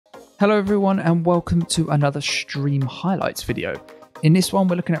Hello everyone and welcome to another stream highlights video. In this one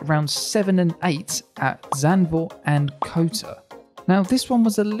we're looking at rounds 7 and 8 at Zandvoort and Kota. Now this one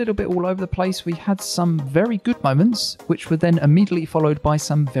was a little bit all over the place. We had some very good moments which were then immediately followed by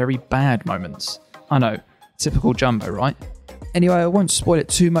some very bad moments. I know, typical Jumbo, right? Anyway, I won't spoil it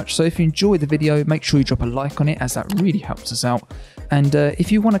too much, so if you enjoyed the video, make sure you drop a like on it as that really helps us out. And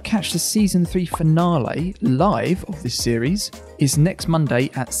if you want to catch the Season 3 finale live of this series, is next Monday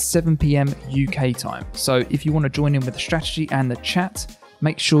at 7 PM UK time. So if you want to join in with the strategy and the chat,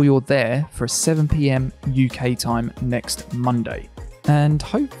 make sure you're there for 7 PM UK time next Monday. And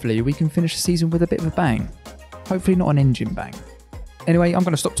hopefully we can finish the season with a bit of a bang. Hopefully not an engine bang. Anyway, I'm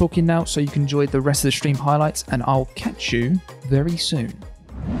going to stop talking now so you can enjoy the rest of the stream highlights and I'll catch you very soon.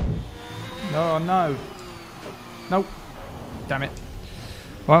 Oh no. Nope. Damn it.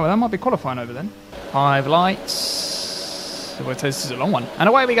 Well, that might be qualifying over then. 5 lights. Well, this is a long one. And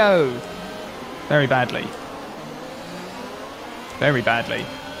away we go. Very badly. Very badly.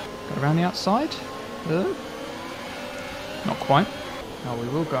 Go around the outside. Not quite. Oh, we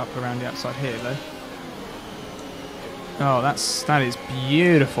will go up around the outside here though. Oh, that is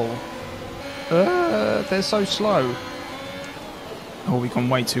beautiful. They're so slow. Oh, we've gone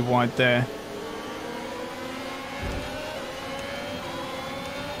way too wide there.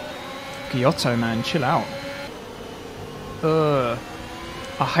 Giotto, man, chill out.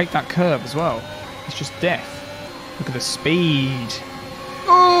 I hate that curve as well. It's just death. Look at the speed.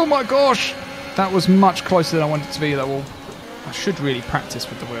 Oh my gosh! That was much closer than I wanted it to be. That wall. I should really practice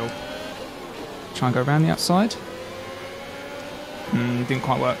with the wheel. Try and go around the outside. Didn't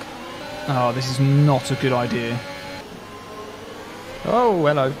quite work. Oh, this is not a good idea. Oh,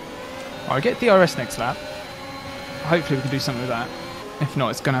 hello. I'll get DRS next lap. Hopefully we can do something with that. If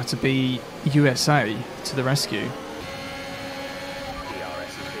not, it's going to have to be USA to the rescue.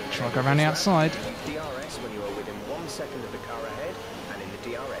 Try to go around the outside.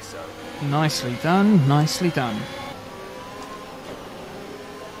 Nicely done, nicely done.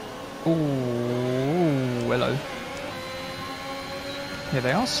 Oh, hello. Yeah,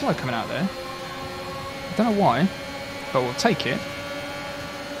 they are slow coming out there. I don't know why, but we'll take it.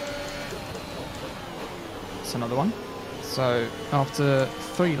 That's another one. So, after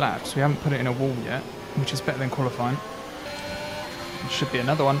 3 laps, we haven't put it in a wall yet, which is better than qualifying. It should be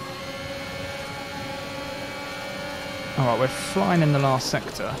another one. Alright, we're flying in the last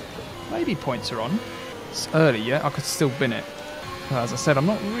sector. Maybe points are on. It's early yet, I could still win it. But as I said, I'm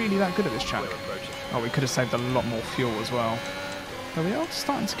not really that good at this track. Oh, we could have saved a lot more fuel as well. But we are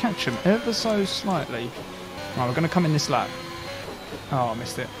starting to catch them ever so slightly. Right, we're going to come in this lap. Oh, I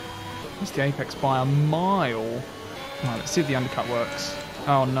missed it. Missed the apex by a mile. Right, let's see if the undercut works.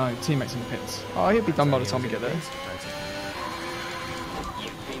 Oh no, teammates in the pits. Oh, he'll be done by the time we get there.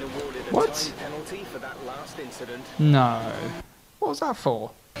 What? No. What was that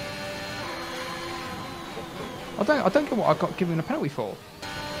for? I don't get what I got given a penalty for. I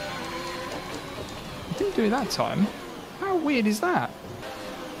didn't do it that time. How weird is that?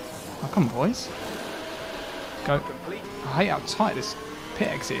 Oh, come on, boys. Go. I hate how tight this pit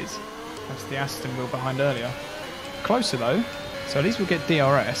exit is. That's the Aston wheel behind earlier. Closer though, so at least we'll get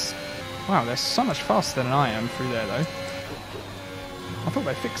DRS. Wow, they're so much faster than I am through there though. I thought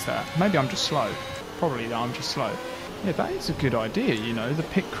they fixed that. Maybe I'm just slow. Probably that I'm just slow. Yeah, that is a good idea, you know, the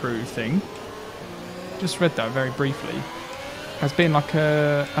pit crew thing. Just read that very briefly. As being like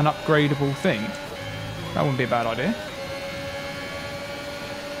an upgradable thing. That wouldn't be a bad idea.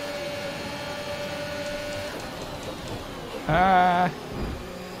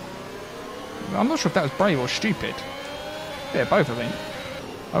 I'm not sure if that was brave or stupid. Yeah, both I think.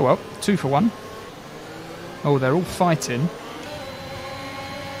 Oh well, 2 for 1. Oh, they're all fighting.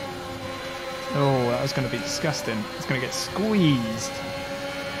 Oh, that was going to be disgusting. It's going to get squeezed.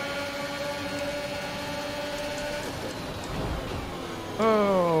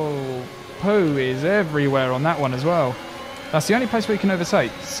 Oh, poo is everywhere on that one as well. That's the only place where you can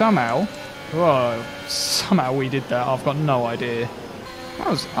overtake. Somehow. Whoa, somehow we did that. I've got no idea.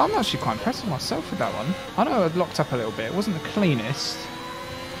 I'm actually quite impressed with myself with that one. I know I'd locked up a little bit. It wasn't the cleanest.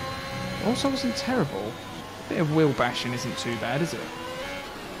 It also wasn't terrible. A bit of wheel bashing isn't too bad, is it?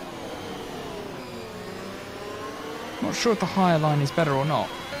 Not sure if the higher line is better or not.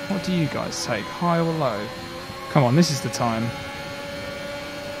 What do you guys take, high or low? Come on, this is the time.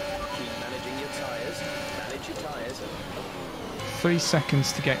 Keep managing your tyres. Manage your tyres. 3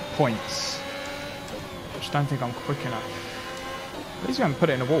 seconds to get points. Just don't think I'm quick enough. At least we haven't put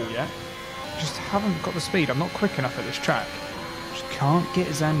it in a wall yet. Just haven't got the speed. I'm not quick enough at this track. Just can't get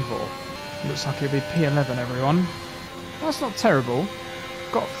Zandvoort. Looks like it'll be P11, everyone. That's not terrible.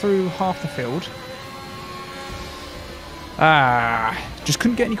 got through half the field. Just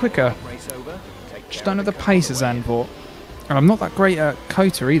couldn't get any quicker. Race over. Take Just care don't of have the car pace on as the way in. Zandvoort. And I'm not that great at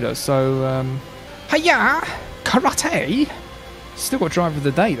Kota either, so... Hiya! Karate! Still got driver of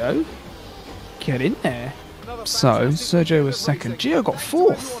the day, though. Get in there. So, Sergio was second. Gio got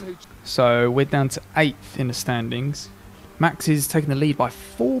fourth. So, we're down to 8th in the standings. Max is taking the lead by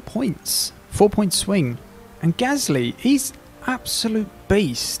 4 points. 4-point swing. And Gasly, he's absolute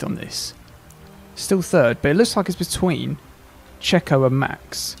beast on this. Still third, but it looks like it's between Checo and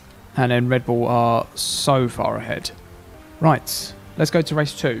Max. And then Red Bull are so far ahead. Right, let's go to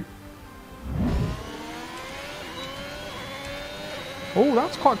race 2. Oh, that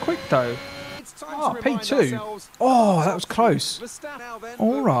was quite quick though. Ah, P2. Oh, that was close.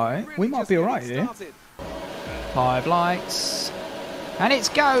 Alright, we might be alright here. 5 lights. And it's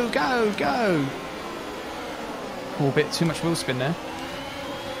go, go, go. Oh, a bit too much wheel spin there.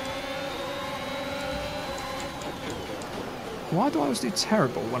 Why do I always do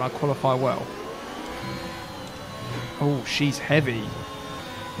terrible when I qualify well? Oh, she's heavy.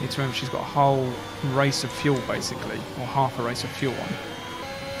 You need to remember she's got a whole race of fuel basically, or half a race of fuel on.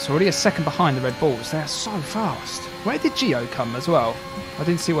 So already a second behind the Red Bulls. They're so fast. Where did Gio come as well? I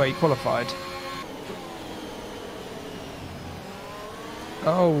didn't see where he qualified.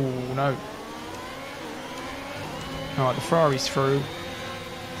 Oh no. Alright, the Ferrari's through.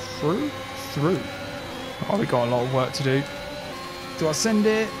 Through. Oh, we got a lot of work to do. Do I send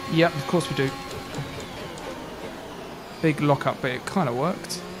it? Yep, of course we do. Big lock-up, but it kind of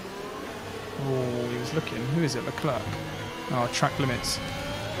worked. Oh, he was looking. Who is it? Leclerc. Oh, track limits.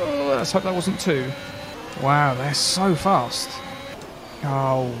 Oh, let's hope that wasn't 2. Wow, they're so fast.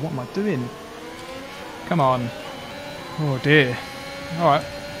 Oh, what am I doing? Come on. Oh, dear. Alright.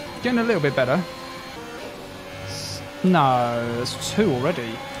 Getting a little bit better. No, there's 2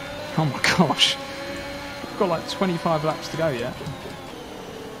 already. Oh, my gosh. We've got like 25 laps to go yet.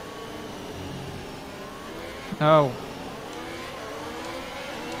 Oh.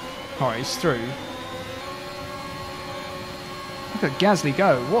 Alright, he's through. Look at Gasly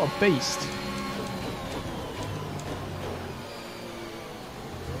go. What a beast.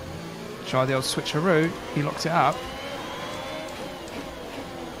 Try the old switch of route. He locked it up.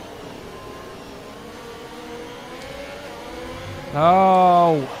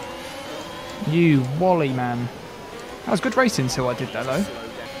 Oh. You wally, man. That was good racing until I did that,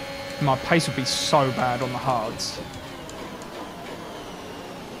 though. My pace would be so bad on the hards.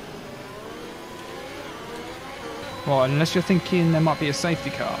 Well, unless you're thinking there might be a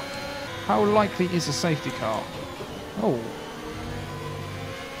safety car. How likely is a safety car? Oh.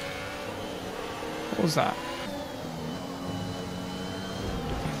 What was that?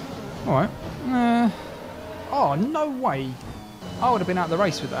 Alright. Oh, no way. I would have been out of the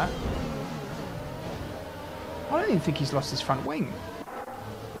race with that. I don't even think he's lost his front wing.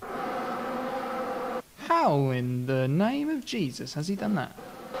 How in the name of Jesus has he done that?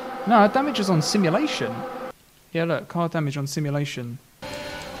 No, damage is on simulation. Yeah, look, car damage on simulation.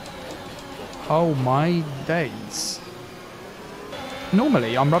 Oh my days.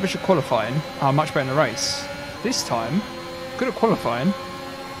 Normally, I'm rubbish at qualifying. I'm much better in a race. This time, good at qualifying,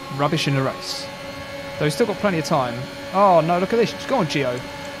 rubbish in a race. Though he's still got plenty of time. Oh no, look at this. Go on, Gio.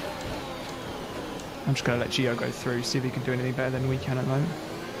 I'm just going to let Gio go through, see if he can do anything better than we can at the moment.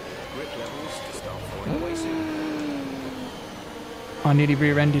 I nearly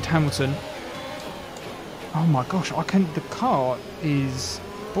rear-ended Hamilton. Oh my gosh, I can. The car is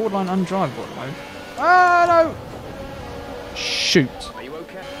borderline undrivable at the moment. Ah, no! Shoot. Are you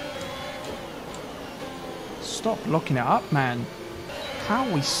okay? Stop locking it up, man. How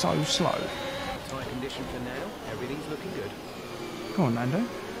are we so slow? Tyre condition for now. Everything's looking good. Go on, Lando. We've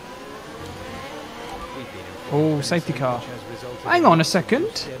been Oh, informed safety car. which has resulted Hang in on a second.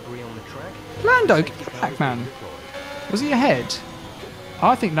 debris on the track. Lando, get Safety back, cars man. being deployed. Was he ahead?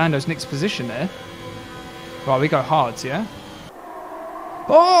 I think Lando's nicked position there. Right, we go hards, yeah?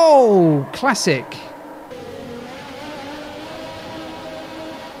 Oh, classic.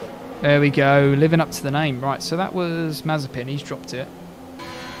 There we go, living up to the name. Right, so that was Mazepin, he's dropped it.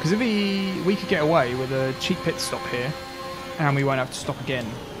 Because if we could get away with a cheap pit stop here, and we won't have to stop again.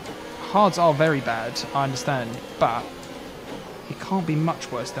 Hards are very bad, I understand, but it can't be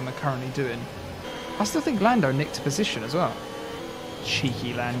much worse than we're currently doing. I still think Lando nicked a position as well.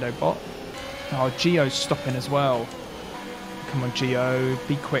 Cheeky Lando bot. Oh, Gio's stopping as well. Come on, Gio.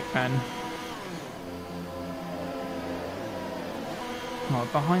 Be quick, man.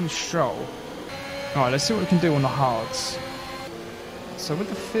 Right, behind Stroll. Alright, let's see what we can do on the hards. So with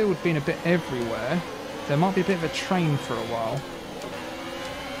the field being a bit everywhere, there might be a bit of a train for a while.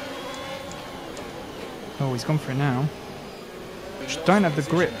 Oh, he's gone for it now. Just don't have the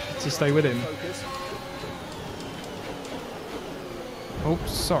grip to stay with him. Oh,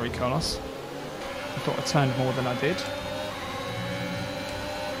 sorry, Carlos. I thought I turned more than I did.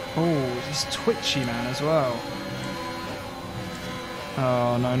 Oh, he's twitchy, man, as well.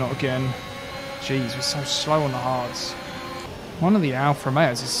 Oh, no, not again. Jeez, we're so slow on the hards. One of the Alfa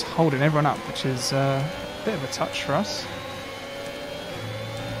Romeos is holding everyone up, which is a bit of a touch for us.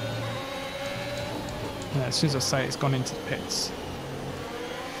 Yeah, as soon as I say it, it's gone into the pits.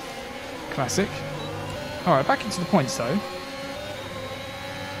 Classic. Alright, back into the points though.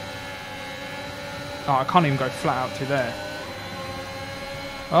 Oh, I can't even go flat out through there.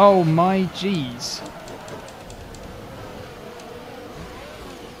 Oh my jeez.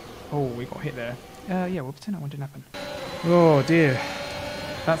 Oh, we got hit there. Yeah, we'll pretend that one didn't happen. Oh dear.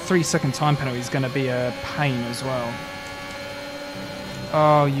 That 3-second time penalty is going to be a pain as well.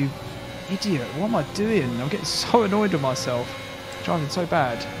 Oh, you idiot. What am I doing? I'm getting so annoyed with myself. Driving so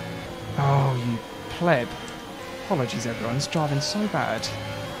bad. Oh, you pleb. Apologies, everyone. It's driving so bad.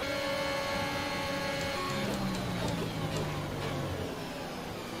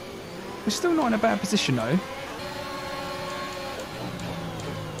 We're still not in a bad position, though.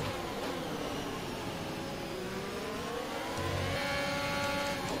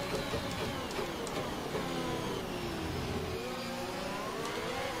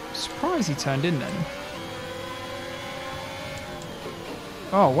 Surprised he turned in then.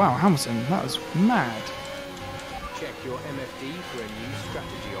 Oh wow, Hamilton, that was mad. Check your MFD for a new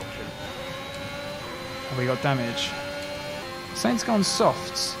strategy option. Oh, we got damage. Saints go on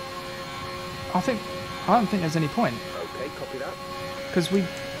softs. I don't think there's any point. Okay, copy that. Because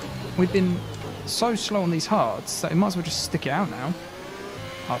we've been so slow on these hards that it might as well just stick it out now.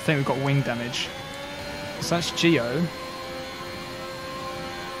 I think we've got wing damage. So that's Gio.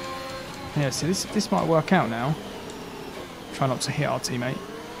 Yeah, so this might work out now. Try not to hit our teammate.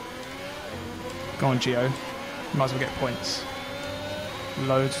 Go on, Gio. You might as well get points.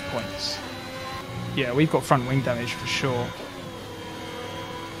 Loads of points. Yeah, we've got front wing damage for sure.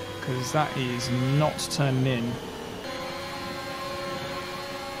 Because that is not turning in.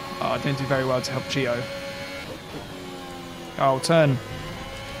 Oh, I didn't do very well to help Gio. Oh, turn.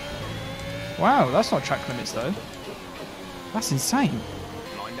 Wow, that's not track limits though. That's insane.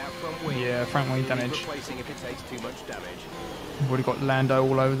 Yeah, front wing damage. If it takes too much damage. We've already got Lando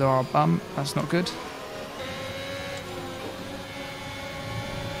all over our bum. That's not good.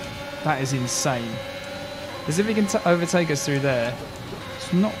 That is insane. As if he can overtake us through there.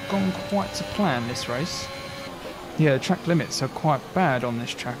 It's not gone quite to plan this race. Yeah, the track limits are quite bad on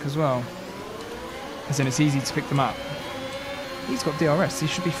this track as well. As in it's easy to pick them up. He's got DRS. He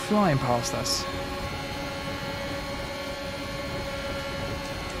should be flying past us.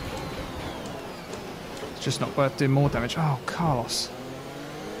 Just not worth doing more damage. Oh, Carlos.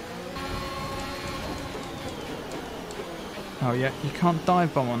 Oh yeah, you can't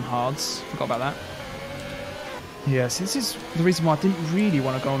dive bomb on hards. Forgot about that. Yes, this is the reason why I didn't really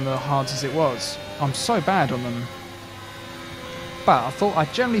want to go on the hards as it was. I'm so bad on them. But I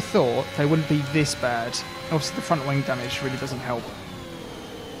generally thought they wouldn't be this bad. Obviously the front wing damage really doesn't help.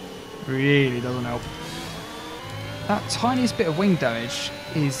 Really doesn't help. That tiniest bit of wing damage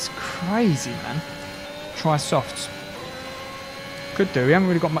is crazy, man. Try softs. Could do. We haven't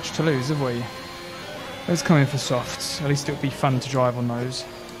really got much to lose, have we? Let's come in for softs. At least it'll be fun to drive on those.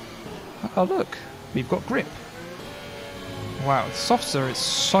 Oh look, we've got grip. Wow, the softs are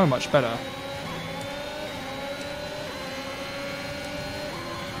so much better.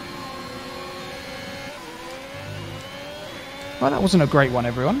 Well, that wasn't a great one,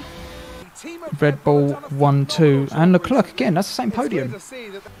 everyone. Red Bull 1-2, and look again, that's the same podium.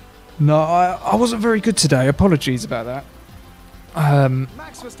 No, I wasn't very good today. Apologies about that.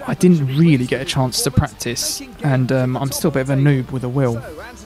 I didn't really get a chance to practice, and I'm still a bit of a noob with a wheel.